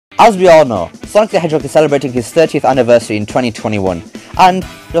As we all know, Sonic the Hedgehog is celebrating his 30th anniversary in 2021, and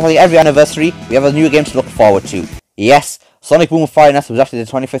just like every anniversary, we have a new game to look forward to. Yes, Sonic Boom Fire was actually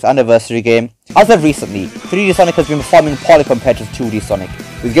the 25th anniversary game. As of recently, 3D Sonic has been performing poorly compared to 2D Sonic,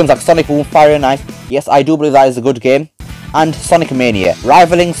 with games like Sonic Boom Fire and Ice, yes I do believe that is a good game, and Sonic Mania,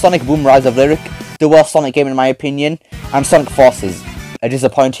 rivaling Sonic Boom Rise of Lyric, the worst Sonic game in my opinion, and Sonic Forces, a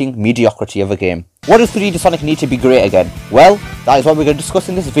disappointing mediocrity of a game. What does 3D Sonic need to be great again? Well, that is what we're going to discuss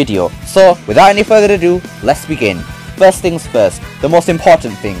in this video, so without any further ado, let's begin. First things first, the most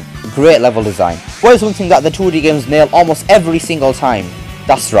important thing, great level design. What is one thing that the 2D games nail almost every single time?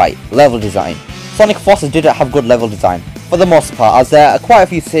 That's right, level design. Sonic Forces didn't have good level design, for the most part, as there are quite a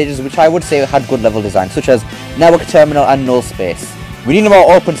few stages which I would say had good level design, such as Network Terminal and Null Space. We need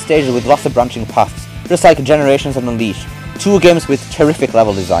more open stages with lots of branching paths, just like Generations and Unleashed, two games with terrific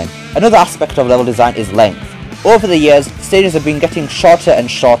level design. Another aspect of level design is length. Over the years, stages have been getting shorter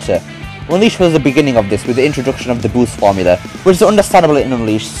and shorter. Unleashed was the beginning of this with the introduction of the boost formula, which is understandable in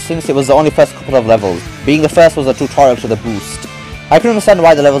Unleashed since it was the only first couple of levels, being the first was a tutorial to the boost. I can understand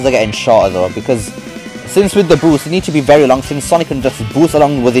why the levels are getting shorter though, because since with the boost they need to be very long since Sonic can just boost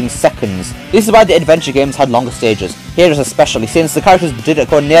along within seconds. This is why the adventure games had longer stages, here especially since the characters didn't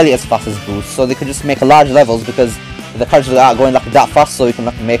go nearly as fast as boost, so they could just make large levels because the characters aren't going like that fast, so you can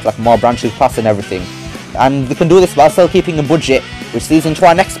make like more branching paths and everything. And they can do this while still keeping a budget, which leads into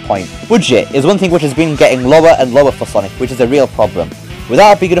our next point. Budget is one thing which has been getting lower and lower for Sonic, which is a real problem.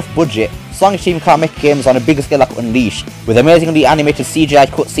 Without a big enough budget, Sonic team can't make games on a big scale like Unleashed, with amazingly animated CGI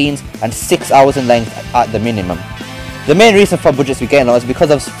cutscenes and 6 hours in length at the minimum. The main reason for budgets being low is because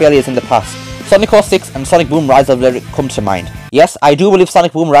of failures in the past. Sonic 06 and Sonic Boom Rise of Lyric come to mind. Yes, I do believe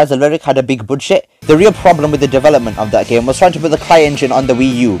Sonic Boom Rise of Lyric had a big budget. The real problem with the development of that game was trying to put the CryEngine on the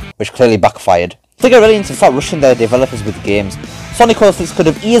Wii U, which clearly backfired. I think I really need to start rushing their developers with games. Sonic 06 could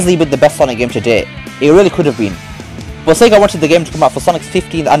have easily been the best Sonic game to date. It really could have been. But Sega wanted the game to come out for Sonic's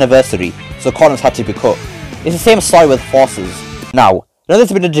 15th anniversary, so corners had to be cut. It's the same story with Forces. Now, I know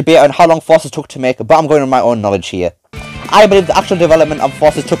there's been a debate on how long Forces took to make, but I'm going on my own knowledge here. I believe the actual development of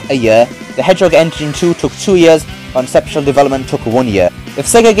Forces took a year, the Hedgehog Engine 2 took 2 years, conceptual development took 1 year. If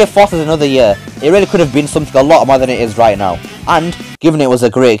Sega gave Forces another year, it really could have been something a lot more than it is right now, and, given it was a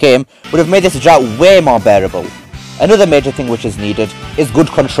great game, would have made this drought way more bearable. Another major thing which is needed is good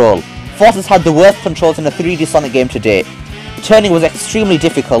control. Forces had the worst controls in a 3D Sonic game to date. Turning was extremely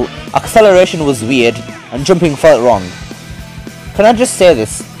difficult, acceleration was weird, and jumping felt wrong. Can I just say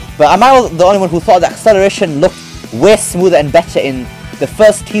this, but am I the only one who thought the acceleration looked way smoother and better in the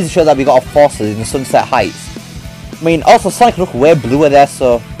first teaser show that we got of Forces in Sunset Heights? I mean, also Sonic looked way bluer there,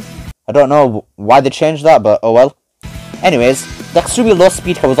 so I don't know why they changed that, but oh well. Anyways, the extremely low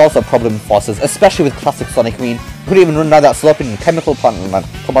speed was also a problem in Forces, especially with classic Sonic. I mean, you couldn't even run down that slope in Chemical Plant, man.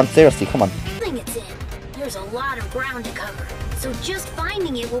 Come on, seriously, come on. It's in. There's a lot of ground to cover, so just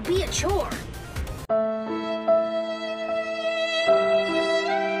finding it will be a chore.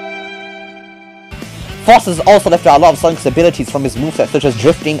 Forces also left out a lot of Sonic's abilities from his moveset such as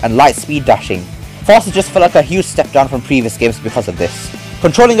drifting and light speed dashing. Forces just felt like a huge step down from previous games because of this.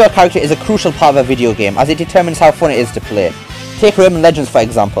 Controlling your character is a crucial part of a video game as it determines how fun it is to play. Take Rayman Legends for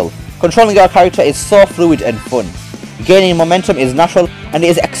example. Controlling your character is so fluid and fun. Gaining momentum is natural and it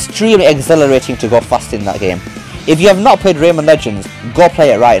is extremely exhilarating to go fast in that game. If you have not played Rayman Legends, go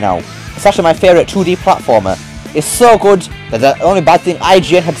play it right now. It's actually my favourite 2D platformer. It's so good that the only bad thing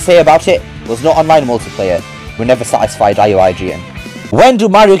IGN had to say about it was no online multiplayer. We're never satisfied, are you IGN? When do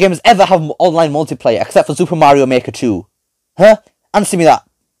Mario games ever have online multiplayer except for Super Mario Maker 2? Huh? Answer me that,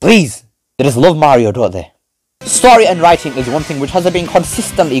 please! They just love Mario, don't they? Story and writing is one thing which has been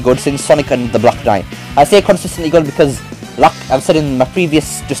consistently good since Sonic and the Black Knight. I say consistently good because, like I've said in my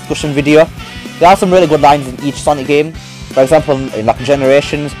previous discussion video, there are some really good lines in each Sonic game. For example, in like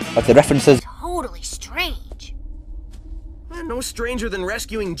Generations, like the references. Totally strange. No stranger than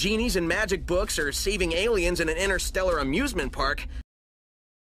rescuing genies in magic books or saving aliens in an interstellar amusement park.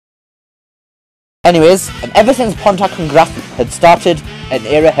 Anyways, and ever since Pontac and Graph had started, an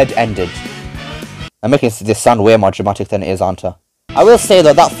era had ended. I'm making this sound way more dramatic than it is, aren't I? I will say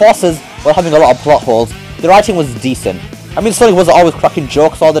though that Forces were having a lot of plot holes. The writing was decent. I mean, Sonic wasn't always cracking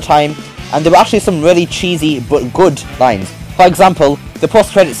jokes all the time, and there were actually some really cheesy but good lines. For example, the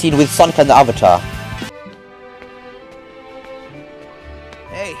post-credit scene with Sonic and the Avatar.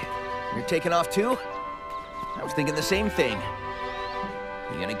 Hey, you're taking off too? I was thinking the same thing.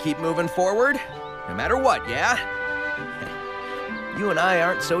 You gonna keep moving forward? No matter what, yeah? You and I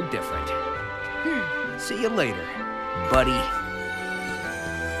aren't so different. See you later, buddy.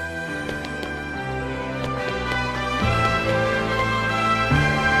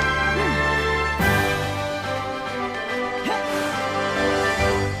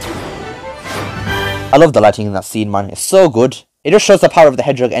 I love the lighting in that scene, man. It's so good. It just shows the power of the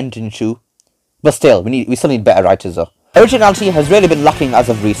Hedgehog engine too. But still, we still need better writers though. Originality has really been lacking as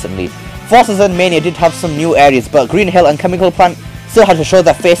of recently. Forces and Mania did have some new areas, but Green Hill and Chemical Plant still had to show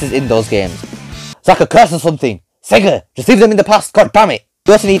their faces in those games. It's like a curse or something. Sega, just leave them in the past, god damn it.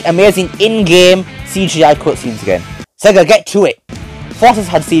 We also need amazing in-game CGI cutscenes again. Sega, get to it. Forces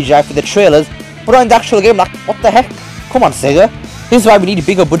had CGI for the trailers, but not in the actual game, like, what the heck? Come on, Sega. This is why we need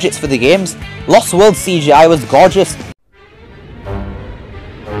bigger budgets for the games. Lost World CGI was gorgeous.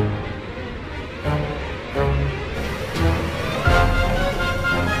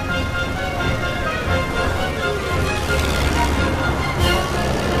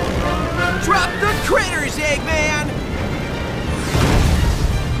 Drop the critters, Eggman!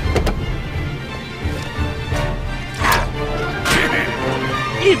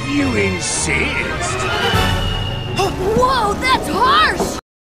 If you insist. Whoa, that's harsh!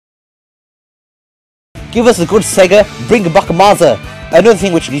 Give us a good Sega, bring back Maza. Another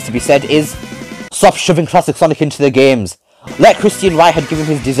thing which needs to be said is, stop shoving classic Sonic into the games. Let Christian Whitehead give him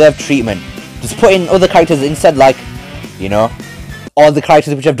his deserved treatment. Just put in other characters instead, like, you know, all the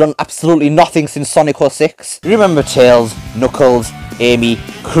characters which have done absolutely nothing since Sonic 06. Remember Tails, Knuckles, Amy,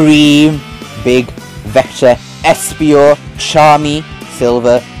 Cream, Big, Vector, Espio, Charmy,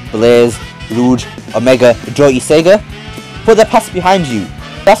 Silver, Blaze, Rouge, Omega, Joey, Sega? Put their past behind you.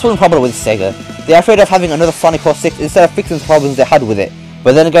 That's one problem with Sega. They're afraid of having another Sonic 06 instead of fixing the problems they had with it.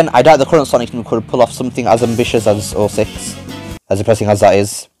 But then again, I doubt the current Sonic team could pull off something as ambitious as 06. As depressing as that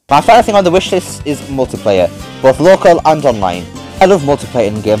is. My final thing on the wishlist is multiplayer, both local and online. I love multiplayer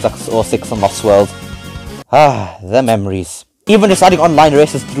in games like 06 and Lost World. Ah, the memories. Even just adding online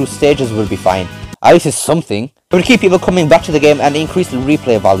races through stages will be fine. At least it's something. It would keep people coming back to the game and increase the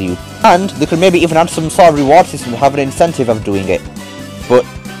replay value. And they could maybe even add some sort of reward system to have an incentive of doing it. But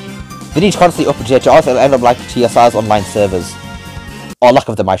they need to constantly update it, or else it'll end up like TSR's online servers. Or lack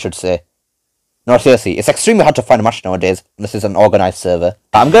of them, I should say. No, seriously, it's extremely hard to find a match nowadays, unless it's an organised server.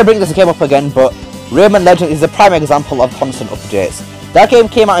 I'm going to bring this game up again, but Rayman Legend is a prime example of constant updates. That game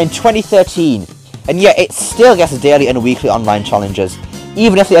came out in 2013, and yet it still gets daily and weekly online challenges.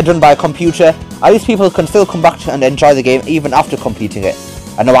 Even if they are done by a computer, at least people can still come back to and enjoy the game even after completing it.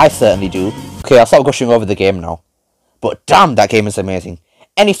 I know I certainly do. Okay, I'll stop gushing over the game now. But damn, that game is amazing.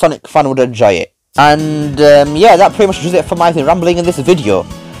 Any Sonic fan would enjoy it. And yeah, that pretty much does it for my rambling in this video.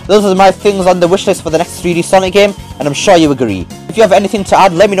 Those are my things on the wishlist for the next 3D Sonic game, and I'm sure you agree. If you have anything to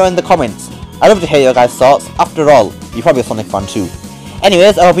add, let me know in the comments. I'd love to hear your guys' thoughts. After all, you're probably a Sonic fan too.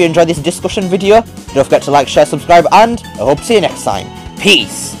 Anyways, I hope you enjoyed this discussion video. Don't forget to like, share, subscribe, and I hope to see you next time.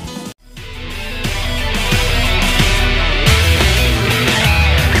 Peace!